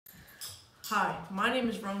Hi, my name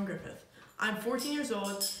is Rowan Griffith. I'm 14 years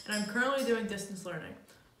old and I'm currently doing distance learning.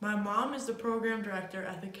 My mom is the program director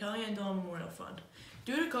at the Kelly and Dolan Memorial Fund.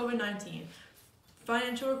 Due to COVID-19,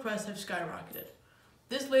 financial requests have skyrocketed.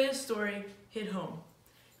 This latest story hit home.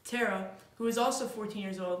 Tara, who is also 14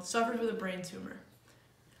 years old, suffers with a brain tumor.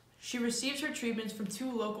 She receives her treatments from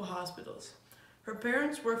 2 local hospitals. Her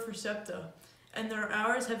parents work for SEPTA and their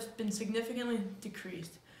hours have been significantly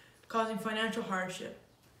decreased, causing financial hardship.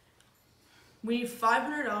 We need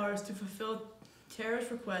 $500 to fulfill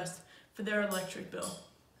Tara's request for their electric bill.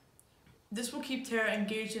 This will keep Tara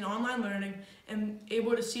engaged in online learning and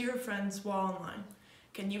able to see her friends while online.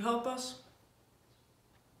 Can you help us?